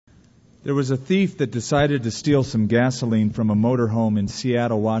There was a thief that decided to steal some gasoline from a motorhome in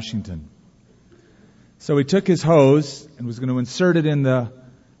Seattle, Washington. So he took his hose and was going to insert it in the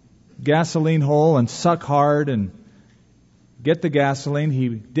gasoline hole and suck hard and get the gasoline. He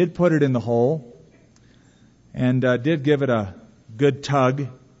did put it in the hole and did give it a good tug.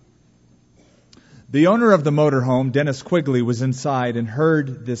 The owner of the motorhome, Dennis Quigley, was inside and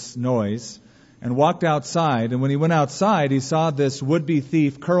heard this noise and walked outside. And when he went outside, he saw this would-be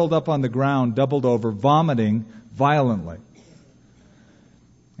thief curled up on the ground, doubled over, vomiting violently.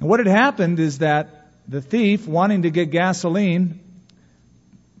 And what had happened is that the thief, wanting to get gasoline,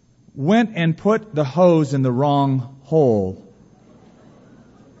 went and put the hose in the wrong hole.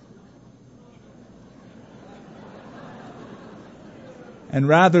 And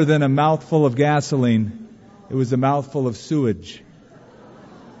rather than a mouthful of gasoline, it was a mouthful of sewage.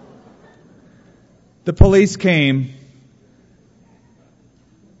 The police came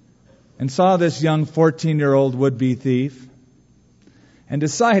and saw this young 14-year-old would-be thief and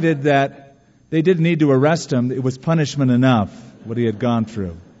decided that they didn't need to arrest him. It was punishment enough, what he had gone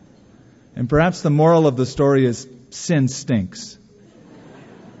through. And perhaps the moral of the story is sin stinks.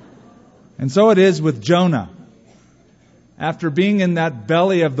 And so it is with Jonah. After being in that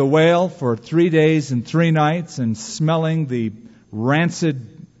belly of the whale for 3 days and 3 nights and smelling the rancid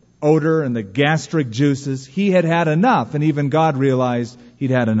odor and the gastric juices, he had had enough, and even God realized he'd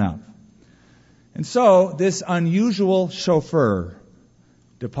had enough. And so this unusual chauffeur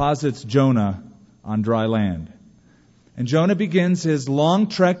deposits Jonah on dry land. And Jonah begins his long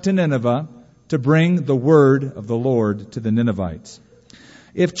trek to Nineveh to bring the word of the Lord to the Ninevites.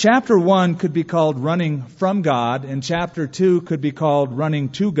 If chapter 1 could be called running from God and chapter 2 could be called running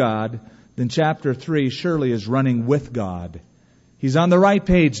to God, then chapter 3 surely is running with God. He's on the right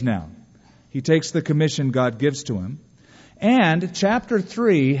page now. He takes the commission God gives to him. And chapter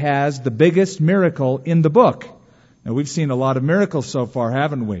 3 has the biggest miracle in the book. Now, we've seen a lot of miracles so far,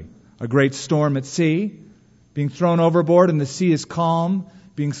 haven't we? A great storm at sea, being thrown overboard and the sea is calm,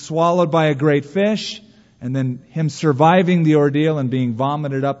 being swallowed by a great fish, and then him surviving the ordeal and being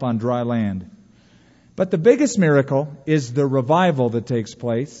vomited up on dry land. But the biggest miracle is the revival that takes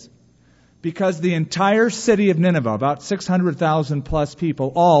place, because the entire city of Nineveh, about 600,000 plus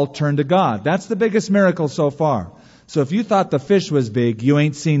people, all turned to God. That's the biggest miracle so far. So if you thought the fish was big, you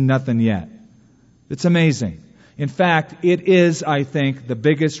ain't seen nothing yet. It's amazing. In fact, it is, I think, the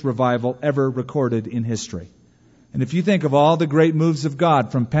biggest revival ever recorded in history. And if you think of all the great moves of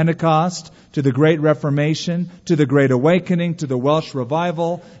God, from Pentecost to the Great Reformation, to the Great Awakening, to the Welsh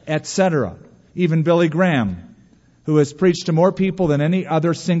Revival, etc., even Billy Graham, who has preached to more people than any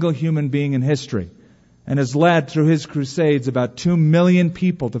other single human being in history, and has led through his crusades about 2 million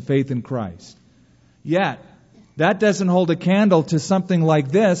people to faith in Christ. Yet, that doesn't hold a candle to something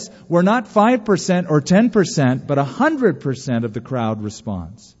like this, where not 5% or 10%, but 100% of the crowd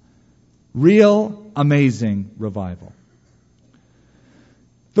responds. Real, amazing revival.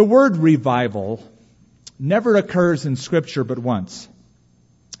 The word revival never occurs in Scripture but once.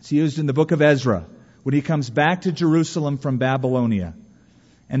 It's used in the book of Ezra, when he comes back to Jerusalem from Babylonia.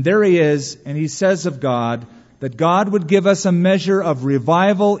 And there he is, and he says of God that God would give us a measure of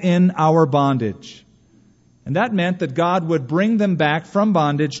revival in our bondage. And that meant that God would bring them back from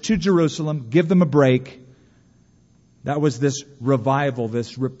bondage to Jerusalem, give them a break. That was this revival,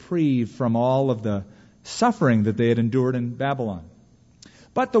 this reprieve from all of the suffering that they had endured in Babylon.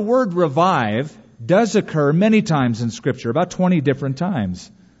 But the word revive does occur many times in Scripture, about 20 different times.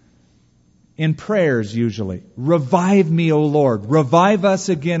 In prayers, usually. Revive me, O Lord. Revive us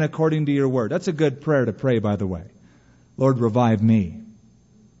again according to your word. That's a good prayer to pray, by the way. Lord, revive me.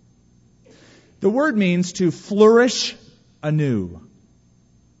 The word means to flourish anew.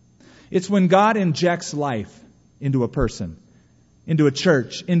 It's when God injects life into a person, into a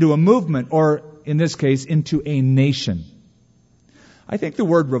church, into a movement, or in this case, into a nation. I think the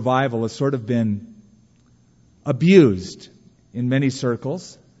word revival has sort of been abused in many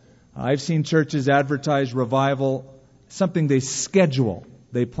circles. I've seen churches advertise revival, something they schedule,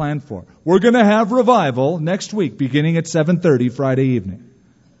 they plan for. We're going to have revival next week, beginning at 7:30 Friday evening.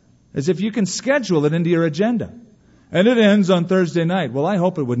 As if you can schedule it into your agenda. And it ends on Thursday night. Well, I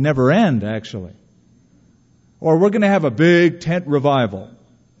hope it would never end, actually. Or we're going to have a big tent revival.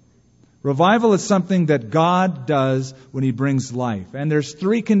 Revival is something that God does when He brings life. And there's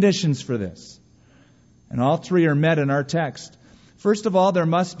 3 conditions for this. And all 3 are met in our text. First of all, there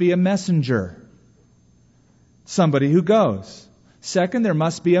must be a messenger. Somebody who goes. Second, there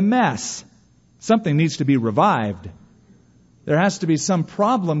must be a mess. Something needs to be revived. There has to be some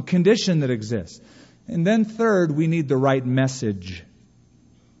problem, condition that exists. And then third, we need the right message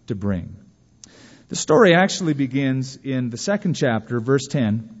to bring. The story actually begins in the 2nd chapter, verse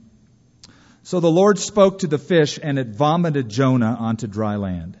 10. So the Lord spoke to the fish, and it vomited Jonah onto dry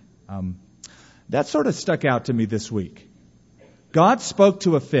land. That sort of stuck out to me this week. God spoke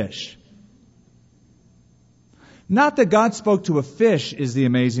to a fish. Not that God spoke to a fish is the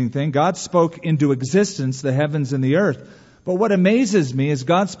amazing thing. God spoke into existence the heavens and the earth. But what amazes me is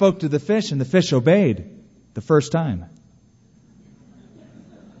God spoke to the fish, and the fish obeyed the first time.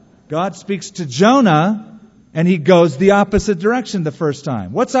 God speaks to Jonah, and he goes the opposite direction the first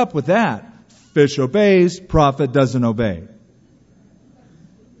time. What's up with that? Fish obeys, prophet doesn't obey.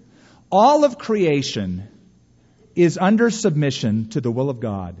 All of creation is under submission to the will of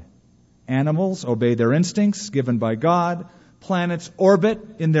God. Animals obey their instincts given by God. Planets orbit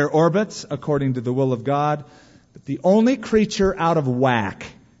in their orbits according to the will of God. But the only creature out of whack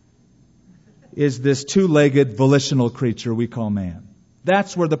is this two-legged volitional creature we call man.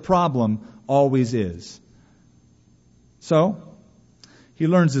 That's where the problem always is. So, he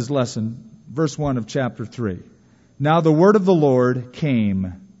learns his lesson. Verse 1 of chapter 3. Now the word of the Lord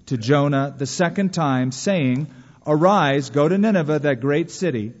came to Jonah the second time, saying, Arise, go to Nineveh, that great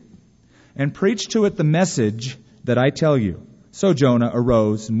city, and preach to it the message that I tell you. So Jonah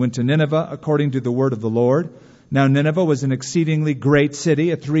arose and went to Nineveh according to the word of the Lord. Now Nineveh was an exceedingly great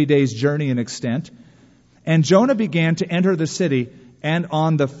city, a 3 days' journey in extent. And Jonah began to enter the city, and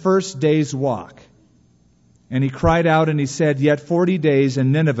on the first day's walk. And he cried out and he said, Yet 40 days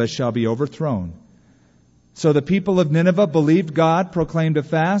and Nineveh shall be overthrown. So the people of Nineveh believed God, proclaimed a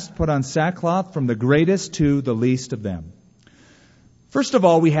fast, put on sackcloth from the greatest to the least of them. First of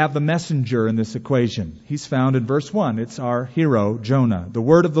all, we have the messenger in this equation. He's found in verse 1. It's our hero, Jonah. The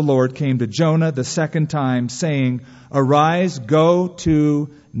word of the Lord came to Jonah the second time, saying, Arise, go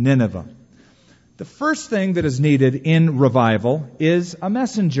to Nineveh. The first thing that is needed in revival is a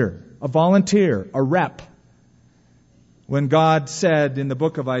messenger, a volunteer, a rep. When God said in the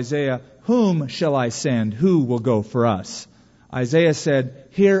book of Isaiah, Whom shall I send? Who will go for us? Isaiah said,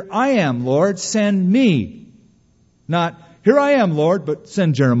 Here I am, Lord, send me. Not, Here I am, Lord, but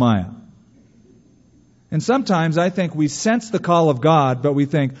send Jeremiah. And sometimes I think we sense the call of God, but we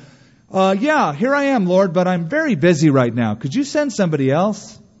think, yeah, here I am, Lord, but I'm very busy right now. Could you send somebody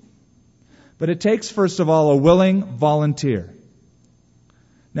else? But it takes, first of all, a willing volunteer.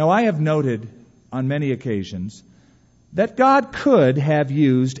 Now, I have noted on many occasions that God could have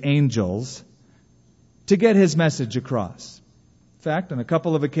used angels to get His message across. In fact, on a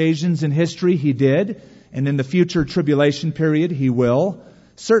couple of occasions in history, He did, and in the future tribulation period, He will.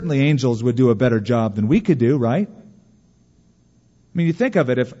 Certainly angels would do a better job than we could do, right? I mean, you think of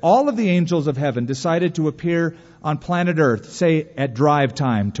it, if all of the angels of heaven decided to appear on planet Earth, say at drive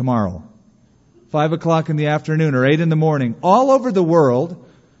time tomorrow, 5 o'clock in the afternoon or 8 in the morning, all over the world,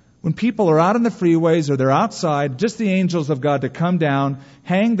 when people are out on the freeways or they're outside, just the angels of God to come down,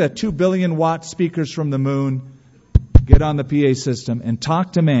 hang the 2 billion watt speakers from the moon, get on the PA system and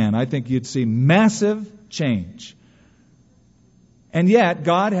talk to man, I think you'd see massive change. And yet,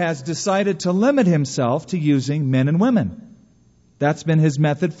 God has decided to limit Himself to using men and women. That's been His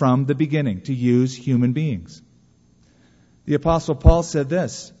method from the beginning, to use human beings. The Apostle Paul said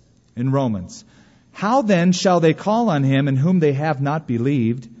this in Romans, How then shall they call on Him in whom they have not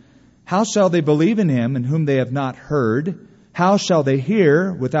believed? How shall they believe in Him in whom they have not heard? How shall they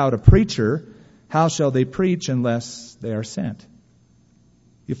hear without a preacher? How shall they preach unless they are sent?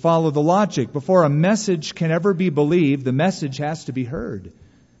 You follow the logic. Before a message can ever be believed, the message has to be heard.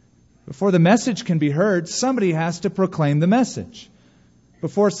 Before the message can be heard, somebody has to proclaim the message.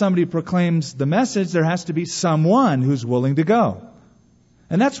 Before somebody proclaims the message, there has to be someone who's willing to go.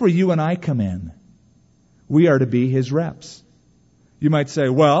 And that's where you and I come in. We are to be His reps. You might say,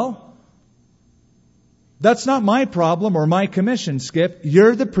 well, that's not my problem or my commission, Skip.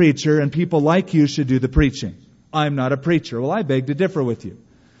 You're the preacher and people like you should do the preaching. I'm not a preacher. Well, I beg to differ with you.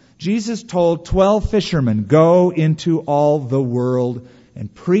 Jesus told 12 fishermen, go into all the world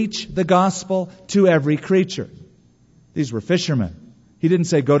and preach the gospel to every creature. These were fishermen. He didn't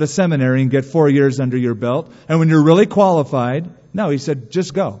say go to seminary and get 4 years under your belt. And when you're really qualified, no, He said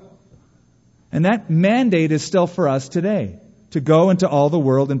just go. And that mandate is still for us today, to go into all the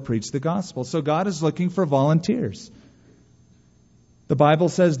world and preach the gospel. So God is looking for volunteers. The Bible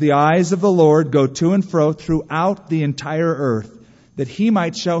says the eyes of the Lord go to and fro throughout the entire earth, that He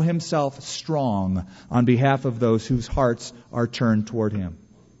might show Himself strong on behalf of those whose hearts are turned toward Him.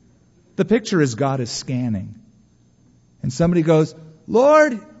 The picture is God is scanning. And somebody goes,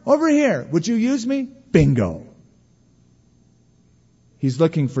 Lord, over here, would you use me? Bingo. He's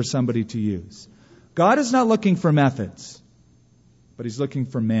looking for somebody to use. God is not looking for methods, but He's looking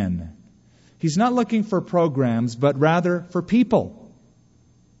for men. He's not looking for programs, but rather for people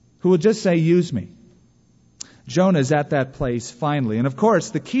who will just say, use me. Jonah is at that place finally. And of course,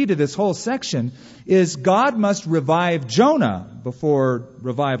 the key to this whole section is God must revive Jonah before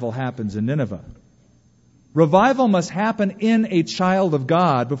revival happens in Nineveh. Revival must happen in a child of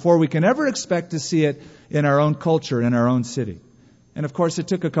God before we can ever expect to see it in our own culture, in our own city. And of course, it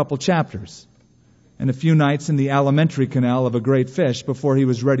took a couple chapters and a few nights in the alimentary canal of a great fish before he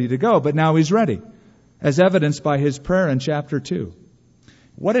was ready to go. But now he's ready, as evidenced by his prayer in chapter 2.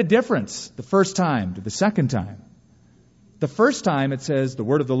 What a difference the first time to the second time. The first time it says, the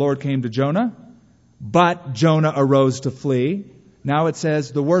word of the Lord came to Jonah, but Jonah arose to flee. Now it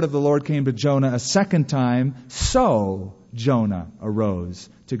says, the word of the Lord came to Jonah a second time, so Jonah arose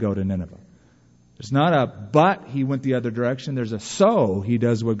to go to Nineveh. There's not a but, he went the other direction. There's a so, he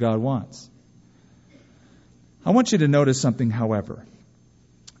does what God wants. I want you to notice something, however.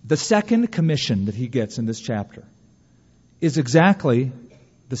 The second commission that he gets in this chapter is exactly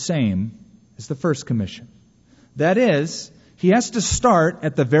the same as the first commission. That is, he has to start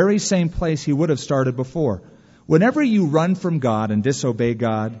at the very same place he would have started before. Whenever you run from God and disobey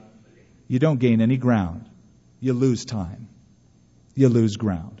God, you don't gain any ground. You lose time. You lose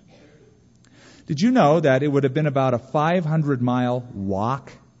ground. Did you know that it would have been about a 500-mile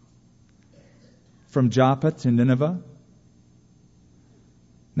walk from Joppa to Nineveh?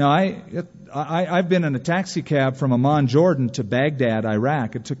 Now, I've been in a taxi cab from Amman, Jordan to Baghdad,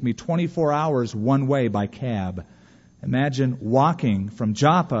 Iraq. It took me 24 hours one way by cab. Imagine walking from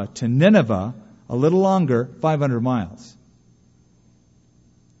Joppa to Nineveh, a little longer, 500 miles.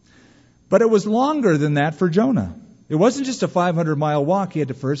 But it was longer than that for Jonah. It wasn't just a 500-mile walk. He had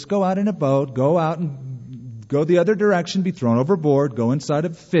to first go out in a boat, go out and go the other direction, be thrown overboard, go inside a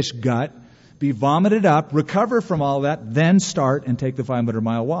fish gut, be vomited up, recover from all that, then start and take the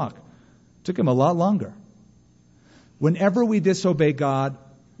 500-mile walk. It took him a lot longer. Whenever we disobey God,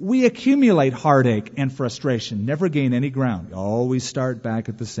 we accumulate heartache and frustration, never gain any ground. Always start back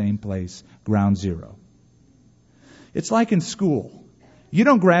at the same place, ground zero. It's like in school. You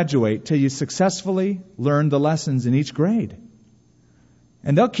don't graduate till you successfully learn the lessons in each grade.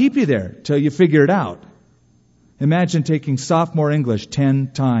 And they'll keep you there till you figure it out. Imagine taking sophomore English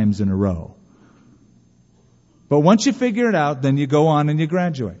 10 times in a row. But once you figure it out, then you go on and you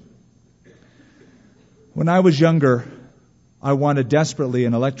graduate. When I was younger, I wanted desperately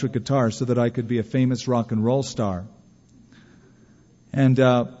an electric guitar so that I could be a famous rock and roll star. And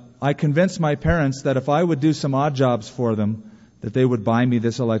I convinced my parents that if I would do some odd jobs for them, that they would buy me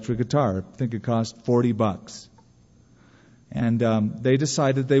this electric guitar. I think it cost $40. And they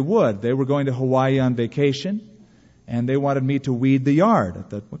decided they would. They were going to Hawaii on vacation, and they wanted me to weed the yard. I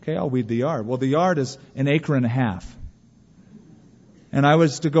thought, okay, I'll weed the yard. Well, the yard is 1.5 acres. And I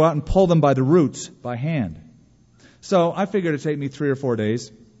was to go out and pull them by the roots by hand. So I figured it'd take me 3 or 4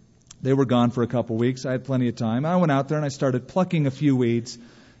 days. They were gone for a couple weeks. I had plenty of time. I went out there and I started plucking a few weeds.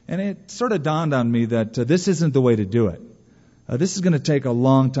 And it sort of dawned on me that this isn't the way to do it. This is going to take a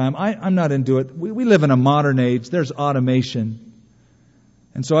long time. I'm not into it. We live in a modern age. There's automation.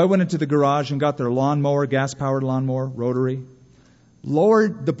 And so I went into the garage and got their lawnmower, gas-powered lawnmower, rotary,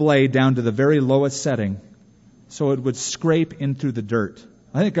 lowered the blade down to the very lowest setting so it would scrape in through the dirt.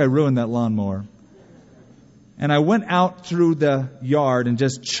 I think I ruined that lawnmower. And I went out through the yard and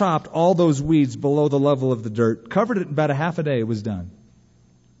just chopped all those weeds below the level of the dirt. Covered it in about a half a day. It was done.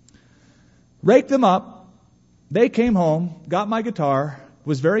 Raked them up. They came home, got my guitar,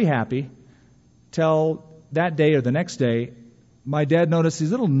 was very happy, till that day or the next day, my dad noticed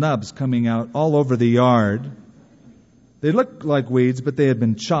these little nubs coming out all over the yard. They looked like weeds, but they had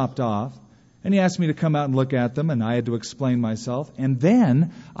been chopped off. And he asked me to come out and look at them, and I had to explain myself. And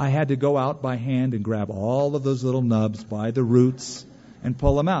then I had to go out by hand and grab all of those little nubs by the roots and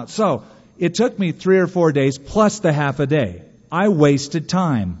pull them out. So it took me 3 or 4 days plus the half a day. I wasted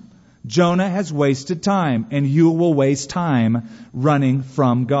time. Jonah has wasted time, and you will waste time running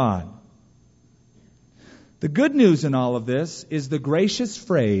from God. The good news in all of this is the gracious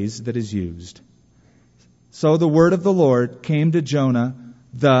phrase that is used. So the word of the Lord came to Jonah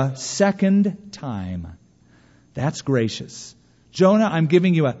the second time. That's gracious. Jonah, I'm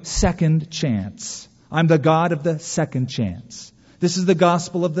giving you a second chance. I'm the God of the second chance. This is the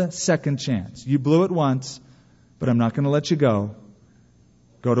gospel of the second chance. You blew it once, but I'm not going to let you go.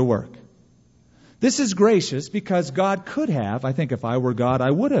 Go to work. This is gracious because God could have, I think if I were God, I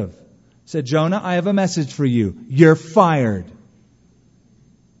would have said, Jonah, I have a message for you. You're fired.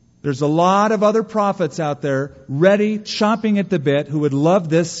 There's a lot of other prophets out there ready, chomping at the bit, who would love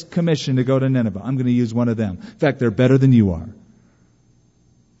this commission to go to Nineveh. I'm going to use one of them. In fact, they're better than you are.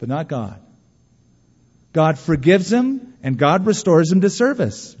 but not God. God forgives him, and God restores him to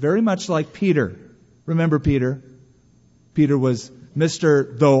service. Very much like Peter. Remember Peter? Peter was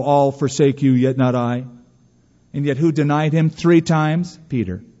Mr. Though all forsake you, yet not I. And yet who denied him 3 times?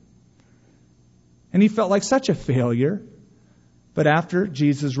 Peter. And he felt like such a failure. But after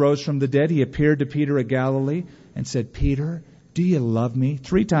Jesus rose from the dead, he appeared to Peter at Galilee and said, Peter, do you love me?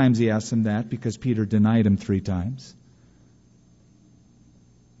 3 times he asked him that because Peter denied him 3 times.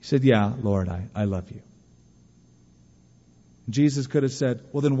 He said, yeah, Lord, I love you. Jesus could have said,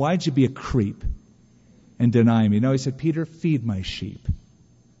 well, then why'd you be a creep and deny me? No, he said, Peter, feed my sheep.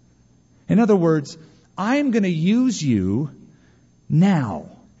 In other words, I'm going to use you now,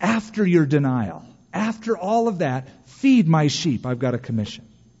 after your denial. After all of that, feed my sheep. I've got a commission.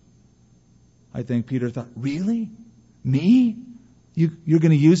 I think Peter thought, really? Me? You're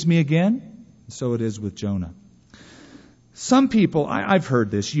going to use me again? So it is with Jonah. Some people, I've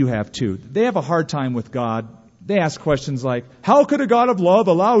heard this, you have too, they have a hard time with God. They ask questions like, how could a God of love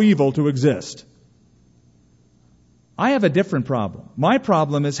allow evil to exist? I have a different problem. My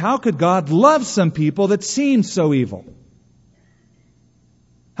problem is, how could God love some people that seem so evil?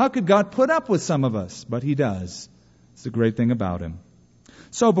 How could God put up with some of us? But He does. It's the great thing about Him.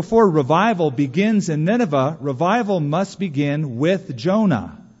 So before revival begins in Nineveh, revival must begin with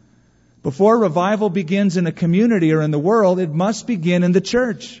Jonah. Before revival begins in a community or in the world, it must begin in the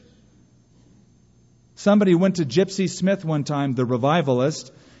church. Somebody went to Gypsy Smith one time, the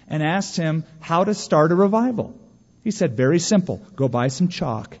revivalist, and asked him how to start a revival. He said, very simple. Go buy some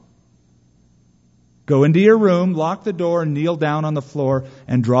chalk. Go into your room, lock the door, kneel down on the floor,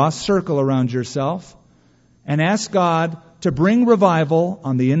 and draw a circle around yourself, and ask God to bring revival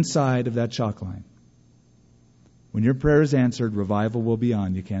on the inside of that chalk line. When your prayer is answered, revival will be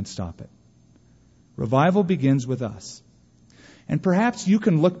on. You can't stop it. Revival begins with us. And perhaps you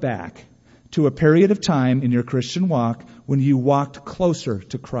can look back to a period of time in your Christian walk when you walked closer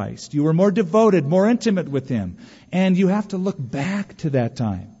to Christ. You were more devoted, more intimate with Him. And you have to look back to that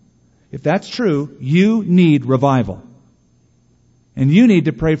time. If that's true, you need revival. And you need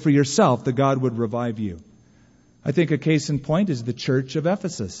to pray for yourself that God would revive you. I think a case in point is the church of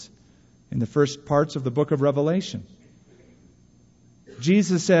Ephesus in the first parts of the book of Revelation.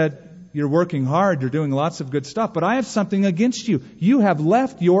 Jesus said, you're working hard, you're doing lots of good stuff, but I have something against you. You have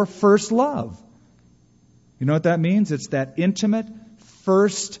left your first love. You know what that means? It's that intimate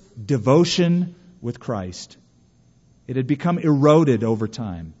first devotion with Christ. It had become eroded over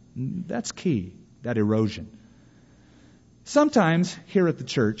time. That's key, that erosion. Sometimes here at the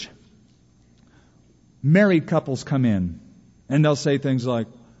church, married couples come in and they'll say things like,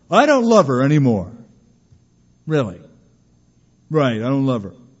 I don't love her anymore. Really? Right, I don't love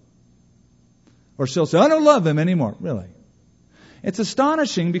her. Or she'll say, I don't love him anymore. Really? It's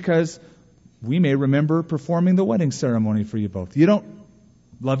astonishing because we may remember performing the wedding ceremony for you both. You don't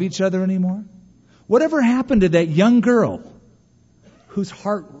love each other anymore? Whatever happened to that young girl whose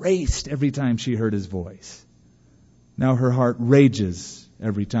heart raced every time she heard his voice? Now her heart rages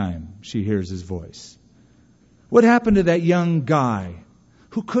every time she hears his voice. What happened to that young guy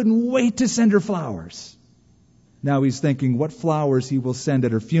who couldn't wait to send her flowers? Now he's thinking what flowers he will send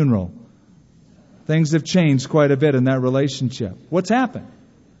at her funeral. Things have changed quite a bit in that relationship. What's happened?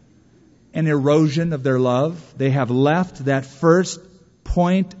 An erosion of their love. They have left that first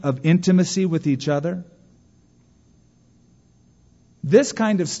point of intimacy with each other. This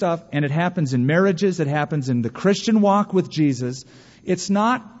kind of stuff, and it happens in marriages, it happens in the Christian walk with Jesus. It's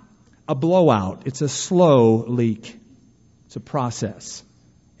not a blowout. It's a slow leak. It's a process,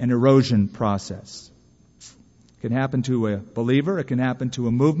 an erosion process. It can happen to a believer. It can happen to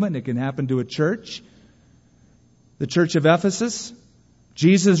a movement. It can happen to a church. The church of Ephesus,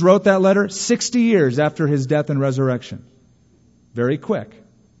 Jesus wrote that letter 60 years after His death and resurrection. Very quick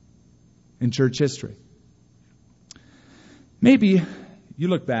in church history. Maybe you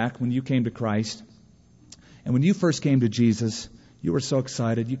look back when you came to Christ, and when you first came to Jesus, you were so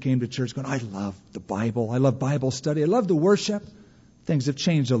excited. You came to church going, I love the Bible. I love Bible study. I love the worship. Things have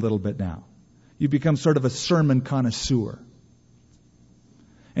changed a little bit now. You become sort of a sermon connoisseur.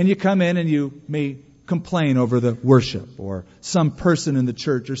 And you come in and you may complain over the worship or some person in the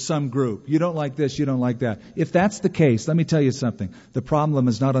church or some group. You don't like this, you don't like that. If that's the case, let me tell you something. The problem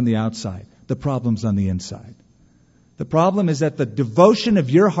is not on the outside. The problem's on the inside. The problem is that the devotion of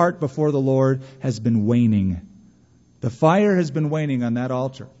your heart before the Lord has been waning. The fire has been waning on that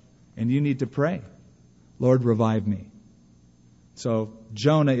altar. And you need to pray, Lord, revive me. So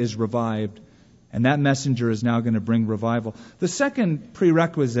Jonah is revived, and that messenger is now going to bring revival. The second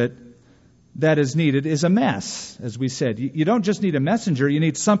prerequisite that is needed is a mess, as we said. You don't just need a messenger, you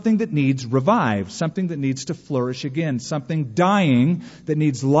need something that needs revived, something that needs to flourish again, something dying that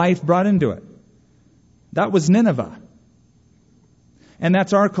needs life brought into it. That was Nineveh. And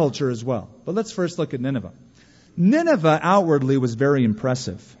that's our culture as well. But let's first look at Nineveh. Nineveh outwardly was very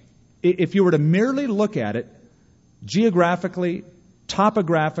impressive. If you were to merely look at it, geographically,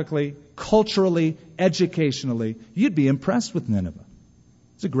 topographically, culturally, educationally, you'd be impressed with Nineveh.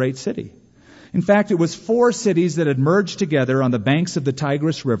 It's a great city. In fact, it was 4 cities that had merged together on the banks of the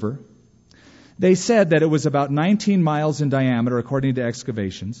Tigris River. They said that it was about 19 miles in diameter, according to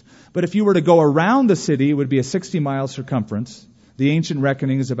excavations. But if you were to go around the city, it would be a 60-mile circumference. The ancient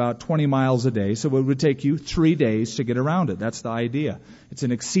reckoning is about 20 miles a day, so it would take you 3 days to get around it. That's the idea. It's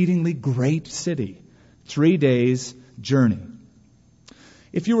an exceedingly great city. 3 days journey.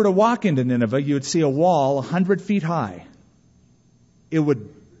 If you were to walk into Nineveh, you would see a wall 100 feet high. It would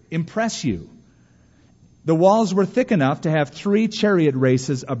impress you. The walls were thick enough to have 3 chariot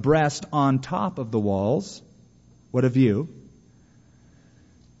races abreast on top of the walls. What a view.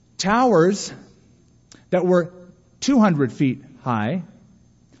 Towers that were 200 feet high,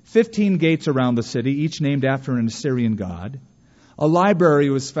 15 gates around the city, each named after an Assyrian god. A library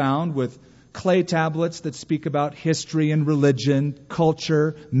was found with clay tablets that speak about history and religion,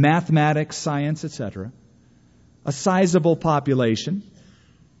 culture, mathematics, science, etc. A sizable population.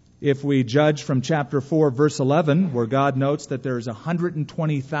 If we judge from chapter 4, verse 11, where God notes that there's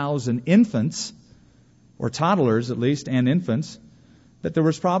 120,000 infants, or toddlers at least, and infants, that there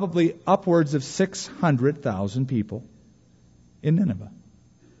was probably upwards of 600,000 people in Nineveh.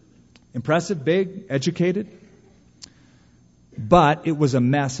 Impressive, big, educated, but it was a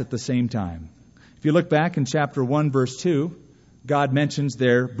mess at the same time. If you look back in chapter 1, verse 2, God mentions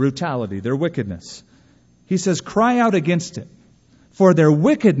their brutality, their wickedness. He says, "Cry out against it, for their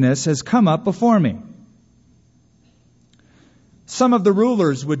wickedness has come up before me." Some of the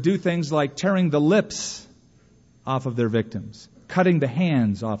rulers would do things like tearing the lips off of their victims, cutting the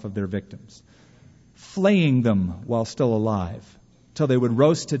hands off of their victims, flaying them while still alive, till they would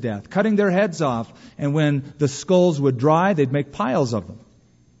roast to death, cutting their heads off, and when the skulls would dry, they'd make piles of them.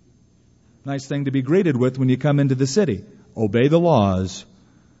 Nice thing to be greeted with when you come into the city. Obey the laws.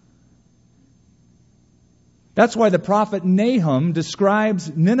 That's why the prophet Nahum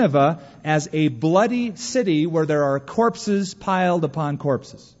describes Nineveh as a bloody city where there are corpses piled upon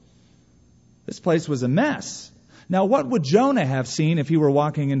corpses. This place was a mess. Now, what would Jonah have seen if he were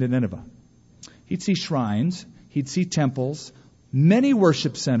walking into Nineveh? He'd see shrines, he'd see temples, many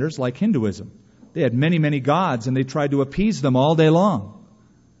worship centers like Hinduism. They had many, many gods, and they tried to appease them all day long.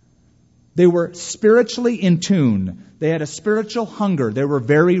 They were spiritually in tune. They had a spiritual hunger. They were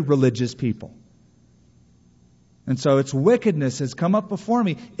very religious people. And so its wickedness has come up before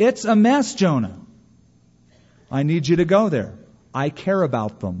me. It's a mess, Jonah. I need you to go there. I care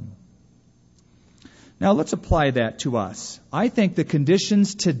about them. Now let's apply that to us. I think the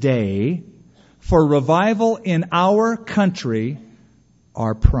conditions today for revival in our country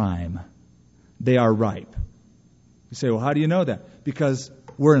are prime. They are ripe. You say, well, how do you know that? Because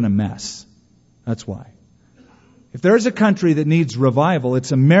we're in a mess. That's why. If there's a country that needs revival,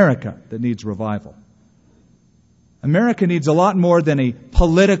 it's America that needs revival. America needs a lot more than a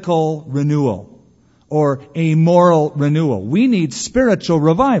political renewal or a moral renewal. We need spiritual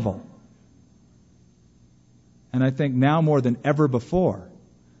revival. And I think now more than ever before,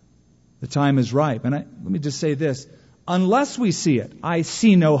 the time is ripe. And let me just say this. Unless we see it, I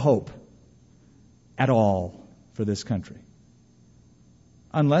see no hope at all for this country.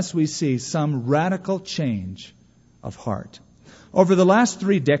 Unless we see some radical change of heart. Over the last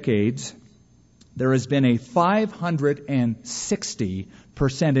 3 decades, there has been a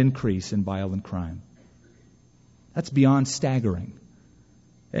 560% increase in violent crime. That's beyond staggering.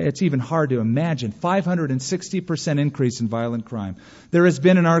 It's even hard to imagine. 560% increase in violent crime. There has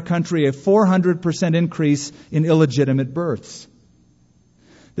been in our country a 400% increase in illegitimate births.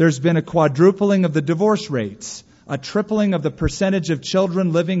 There's been a quadrupling of the divorce rates, a tripling of the percentage of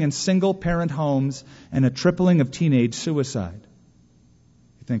children living in single-parent homes, and a tripling of teenage suicide.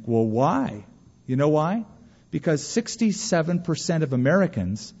 You think, well, why? You know why? Because 67% of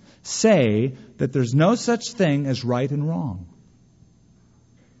Americans say that there's no such thing as right and wrong.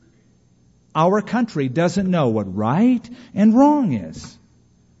 Our country doesn't know what right and wrong is.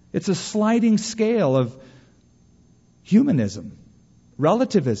 It's a sliding scale of humanism,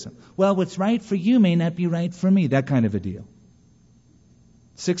 relativism. Well, what's right for you may not be right for me. That kind of a deal.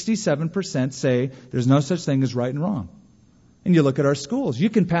 67% say there's no such thing as right and wrong. And you look at our schools. You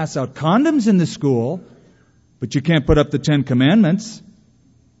can pass out condoms in the school, but you can't put up the 10 Commandments.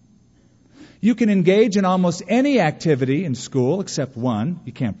 You can engage in almost any activity in school except one.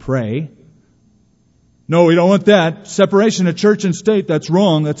 You can't pray. No, we don't want that. Separation of church and state, that's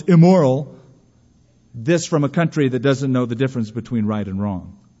wrong. That's immoral. This from a country that doesn't know the difference between right and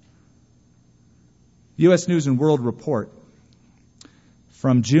wrong. U.S. News and World Report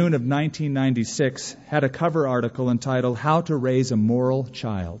from June of 1996 had a cover article entitled, "How to Raise a Moral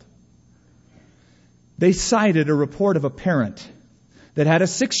Child." They cited a report of a parent that had a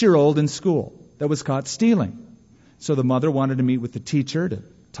 6-year-old in school that was caught stealing. So the mother wanted to meet with the teacher to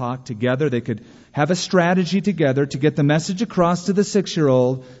talk together. They could have a strategy together to get the message across to the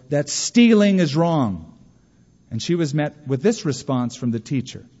 6-year-old that stealing is wrong. And she was met with this response from the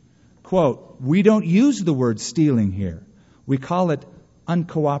teacher. Quote, "We don't use the word stealing here. We call it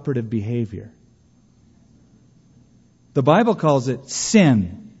uncooperative behavior." The Bible calls it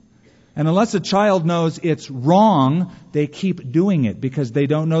sin. And unless a child knows it's wrong, they keep doing it because they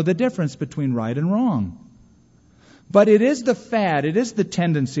don't know the difference between right and wrong. But it is the fad, it is the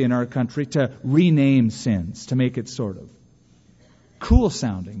tendency in our country to rename sins, to make it sort of cool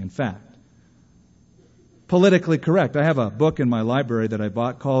sounding, in fact. Politically correct. I have a book in my library that I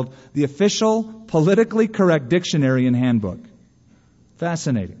bought called The Official Politically Correct Dictionary and Handbook.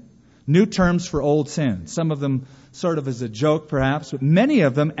 Fascinating. New terms for old sins. Some of them sort of as a joke, perhaps, but many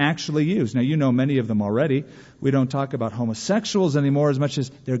of them actually used. Now, you know many of them already. We don't talk about homosexuals anymore as much as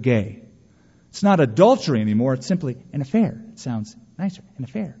they're gay. It's not adultery anymore. It's simply an affair. It sounds nicer, an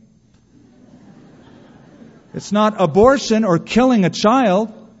affair. It's not abortion or killing a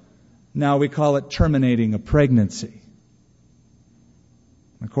child. Now we call it terminating a pregnancy.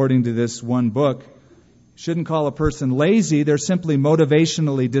 According to this one book, you shouldn't call a person lazy. They're simply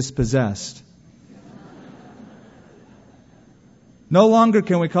motivationally dispossessed. No longer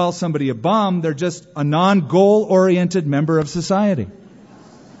can we call somebody a bum. They're just a non-goal-oriented member of society.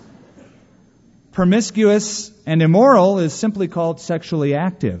 Promiscuous and immoral is simply called sexually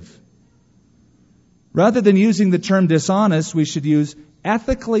active. Rather than using the term dishonest, we should use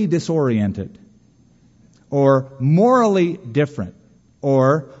ethically disoriented, or morally different,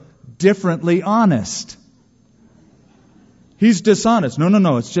 or differently honest. He's dishonest.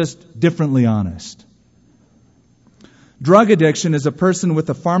 No, it's just differently honest. Drug addiction is a person with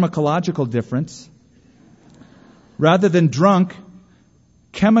a pharmacological difference. Rather than drunk,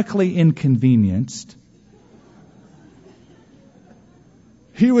 chemically inconvenienced.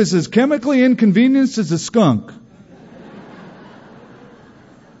 He was as chemically inconvenienced as a skunk.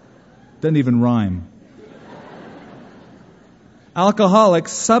 Doesn't even rhyme. Alcoholic,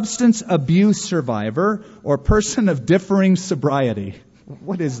 substance abuse survivor, or person of differing sobriety.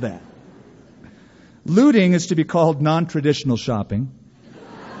 What is that? Looting is to be called non-traditional shopping.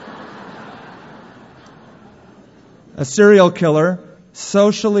 A serial killer,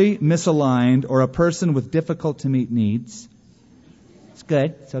 socially misaligned, or a person with difficult to meet needs. It's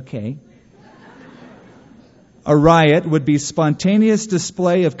good. It's okay. A riot would be spontaneous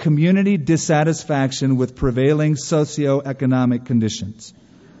display of community dissatisfaction with prevailing socioeconomic conditions.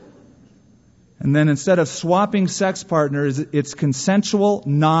 And then instead of swapping sex partners, it's consensual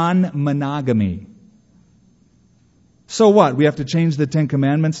non-monogamy. So what? We have to change the 10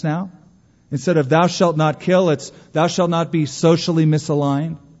 Commandments now? Instead of thou shalt not kill, it's thou shalt not be socially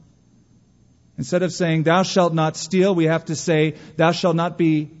misaligned. Instead of saying thou shalt not steal, we have to say thou shalt not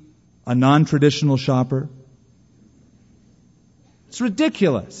be a non-traditional shopper. It's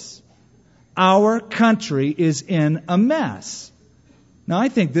ridiculous. Our country is in a mess. Now, I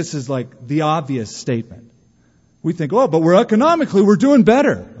think this is like the obvious statement. We think, but we're doing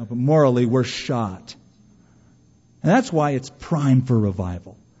better. But morally, we're shot. And that's why it's prime for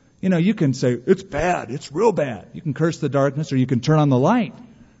revival. You know, you can say, it's bad, it's real bad. You can curse the darkness or you can turn on the light.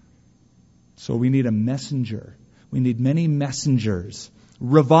 So we need a messenger. We need many messengers,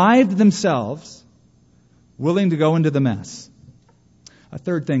 revived themselves, willing to go into the mess. A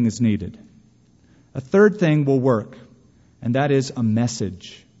third thing is needed. A third thing will work, and that is a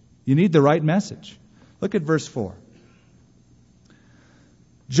message. You need the right message. Look at verse 4.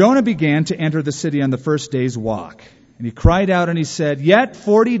 Jonah began to enter the city on the first day's walk. And he cried out and he said, "Yet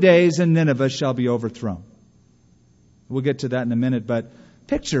 40 days and Nineveh shall be overthrown." We'll get to that in a minute, but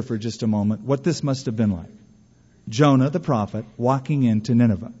picture for just a moment what this must have been like. Jonah, the prophet, walking into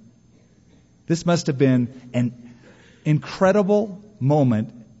Nineveh. This must have been an incredible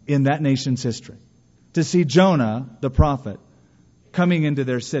moment in that nation's history. To see Jonah, the prophet, coming into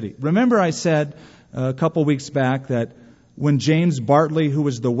their city. Remember I said a couple weeks back that when James Bartley, who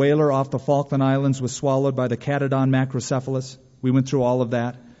was the whaler off the Falkland Islands, was swallowed by the Catodon macrocephalus, we went through all of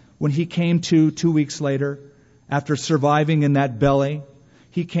that. When he came to 2 weeks later, after surviving in that belly,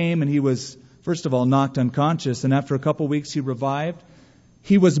 he came and he was first of all, knocked unconscious, and after a couple weeks he revived.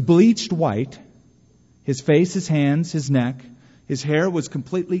 He was bleached white. His face, his hands, his neck, his hair was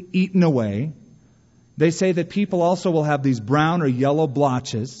completely eaten away. They say that people also will have these brown or yellow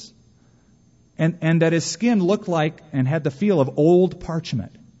blotches, and that his skin looked like and had the feel of old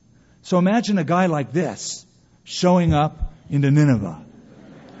parchment. So imagine a guy like this showing up into Nineveh.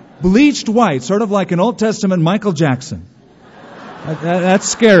 Bleached white, sort of like an Old Testament Michael Jackson. That's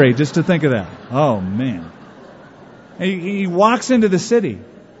scary just to think of that. Oh, man. He walks into the city.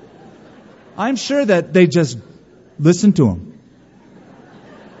 I'm sure that they just listened to him.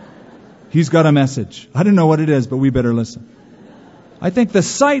 He's got a message. I don't know what it is, but we better listen. I think the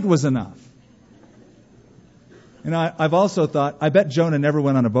sight was enough. And I've also thought, I bet Jonah never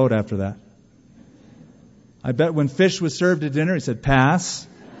went on a boat after that. I bet when fish was served at dinner, he said, pass.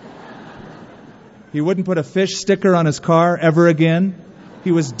 He wouldn't put a fish sticker on his car ever again.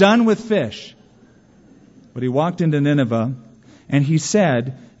 He was done with fish. But he walked into Nineveh, and he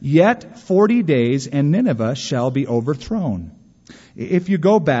said, yet 40 days, and Nineveh shall be overthrown. If you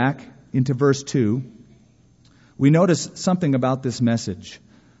go back into verse 2, we notice something about this message.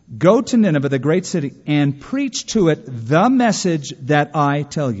 Go to Nineveh, the great city, and preach to it the message that I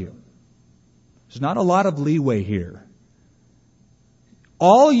tell you. There's not a lot of leeway here.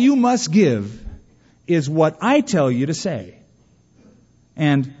 All you must give is what I tell you to say.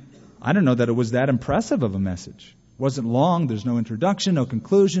 And I don't know that it was that impressive of a message. It wasn't long. There's no introduction, no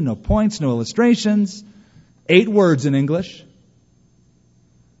conclusion, no points, no illustrations. 8 words in English.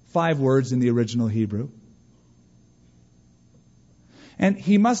 5 words in the original Hebrew. And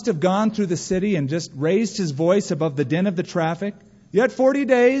he must have gone through the city and just raised his voice above the din of the traffic. Yet 40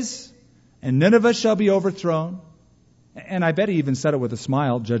 days, and Nineveh shall be overthrown. And I bet he even said it with a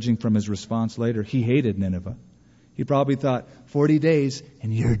smile, judging from his response later. He hated Nineveh. He probably thought, 40 days,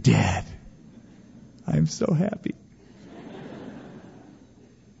 and you're dead. I'm so happy.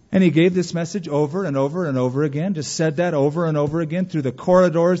 And he gave this message over and over and over again, just said that over and over again through the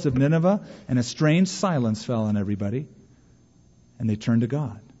corridors of Nineveh, and a strange silence fell on everybody, and they turned to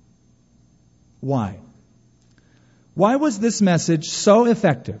God. Why? Why was this message so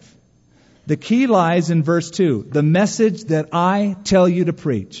effective? The key lies in verse 2, the message that I tell you to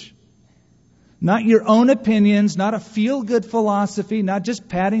preach. Not your own opinions, not a feel-good philosophy, not just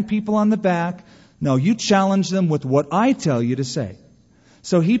patting people on the back. No, you challenge them with what I tell you to say.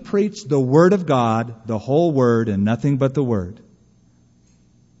 So he preached the Word of God, the whole Word, and nothing but the Word.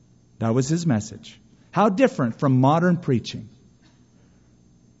 That was his message. How different from modern preaching.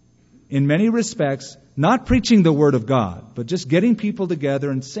 In many respects, not preaching the Word of God, but just getting people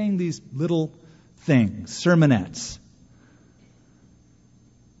together and saying these little things, sermonettes.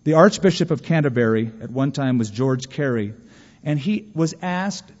 The Archbishop of Canterbury at one time was George Carey, and he was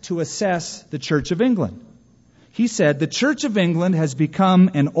asked to assess the Church of England. He said, the Church of England has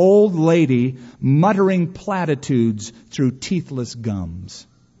become an old lady muttering platitudes through teethless gums.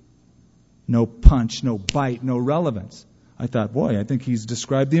 No punch, no bite, no relevance. I thought, boy, I think he's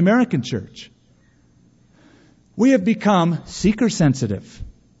described the American church. We have become seeker-sensitive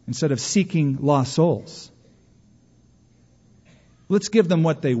instead of seeking lost souls. Let's give them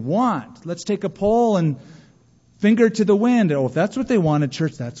what they want. Let's take a poll and finger to the wind. Oh, if that's what they want at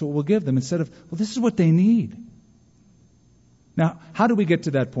church, that's what we'll give them. Instead of, well, this is what they need. Now, how do we get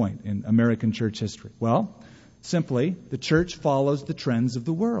to that point in American church history? Well, simply, the church follows the trends of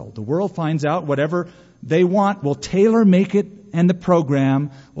the world. The world finds out whatever they want, will tailor-make it, and the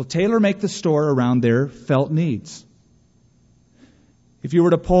program will tailor-make the store around their felt needs. If you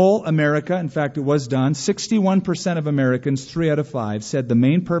were to poll America, in fact it was done, 61% of Americans, 3 out of 5, said the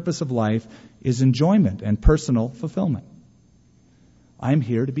main purpose of life is enjoyment and personal fulfillment. I'm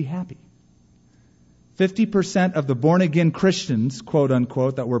here to be happy. 50% of the born-again Christians,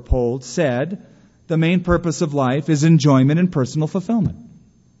 quote-unquote, that were polled, said the main purpose of life is enjoyment and personal fulfillment.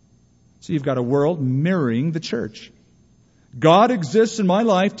 So you've got a world mirroring the church. God exists in my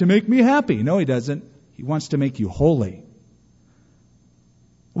life to make me happy. No, He doesn't. He wants to make you holy.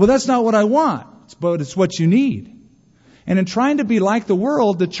 Well, that's not what I want, but it's what you need. And in trying to be like the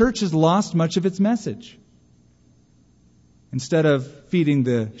world, the church has lost much of its message. Instead of feeding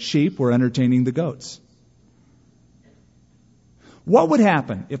the sheep, we're entertaining the goats. What would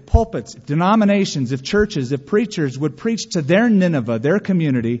happen if pulpits, if denominations, if churches, if preachers would preach to their Nineveh, their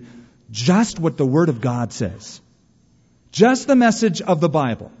community, just what the Word of God says? Just the message of the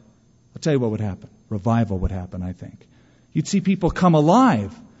Bible. I'll tell you what would happen. Revival would happen, I think. You'd see people come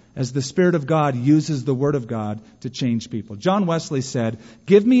alive as the Spirit of God uses the Word of God to change people. John Wesley said,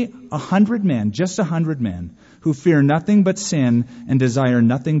 give me 100 men, just 100 men, who fear nothing but sin and desire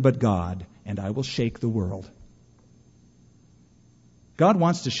nothing but God, and I will shake the world. God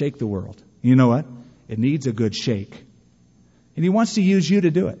wants to shake the world. You know what? It needs a good shake. And He wants to use you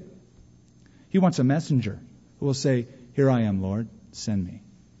to do it. He wants a messenger who will say, here I am, Lord, send me.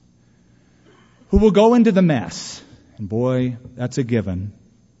 Who will go into the mess. And boy, that's a given.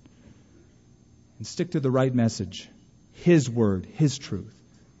 And stick to the right message. His word, His truth,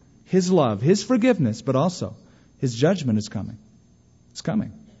 His love, His forgiveness, but also His judgment is coming. It's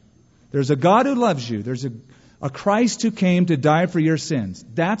coming. There's a God who loves you. There's a Christ who came to die for your sins.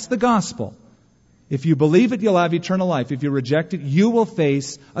 That's the gospel. If you believe it, you'll have eternal life. If you reject it, you will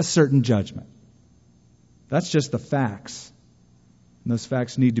face a certain judgment. That's just the facts. And those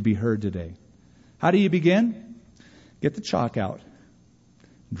facts need to be heard today. How do you begin? Get the chalk out.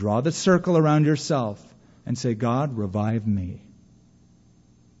 Draw the circle around yourself and say, God, revive me.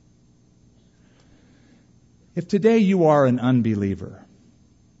 If today you are an unbeliever,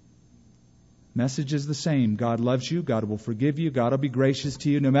 message is the same. God loves you. God will forgive you. God will be gracious to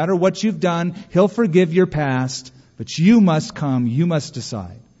you. No matter what you've done, He'll forgive your past. But you must come. You must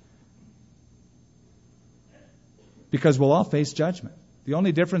decide. Because we'll all face judgment. The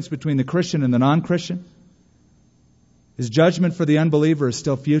only difference between the Christian and the non-Christian is judgment for the unbeliever is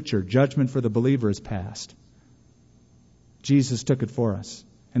still future. Judgment for the believer is past. Jesus took it for us,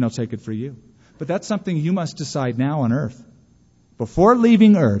 and He'll take it for you. But that's something you must decide now on earth. Before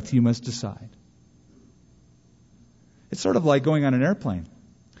leaving earth, you must decide. It's sort of like going on an airplane.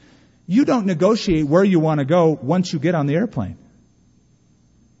 You don't negotiate where you want to go once you get on the airplane.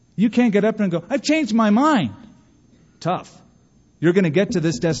 You can't get up and go, I've changed my mind. Tough. You're going to get to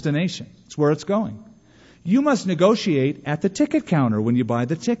this destination. It's where it's going. You must negotiate at the ticket counter when you buy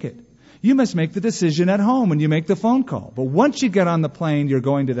the ticket. You must make the decision at home when you make the phone call. But once you get on the plane, you're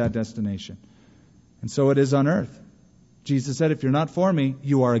going to that destination. And so it is on earth. Jesus said, if you're not for me,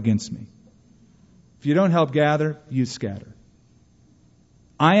 you are against me. If you don't help gather, you scatter.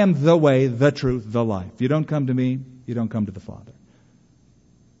 I am the way, the truth, the life. If you don't come to me, you don't come to the Father.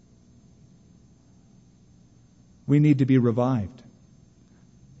 We need to be revived.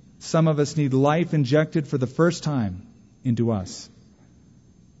 Some of us need life injected for the first time into us.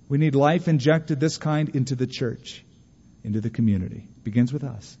 We need life injected this kind into the church, into the community. It begins with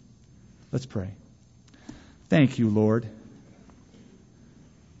us. Let's pray. Thank you, Lord,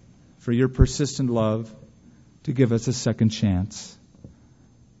 for your persistent love to give us a second chance.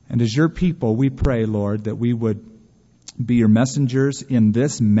 And as your people, we pray, Lord, that we would be your messengers in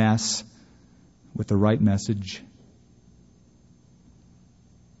this mess with the right message.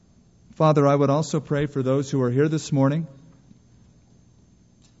 Father, I would also pray for those who are here this morning,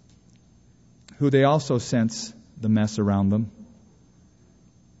 who they also sense the mess around them.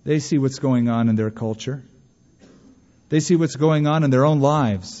 They see what's going on in their culture. They see what's going on in their own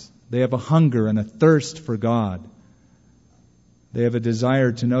lives. They have a hunger and a thirst for God. They have a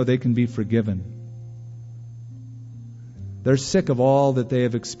desire to know they can be forgiven. They're sick of all that they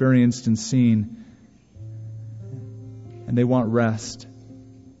have experienced and seen. And they want rest,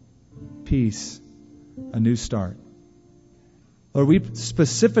 peace, a new start. Lord, we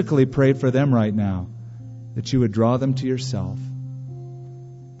specifically pray for them right now, that you would draw them to yourself.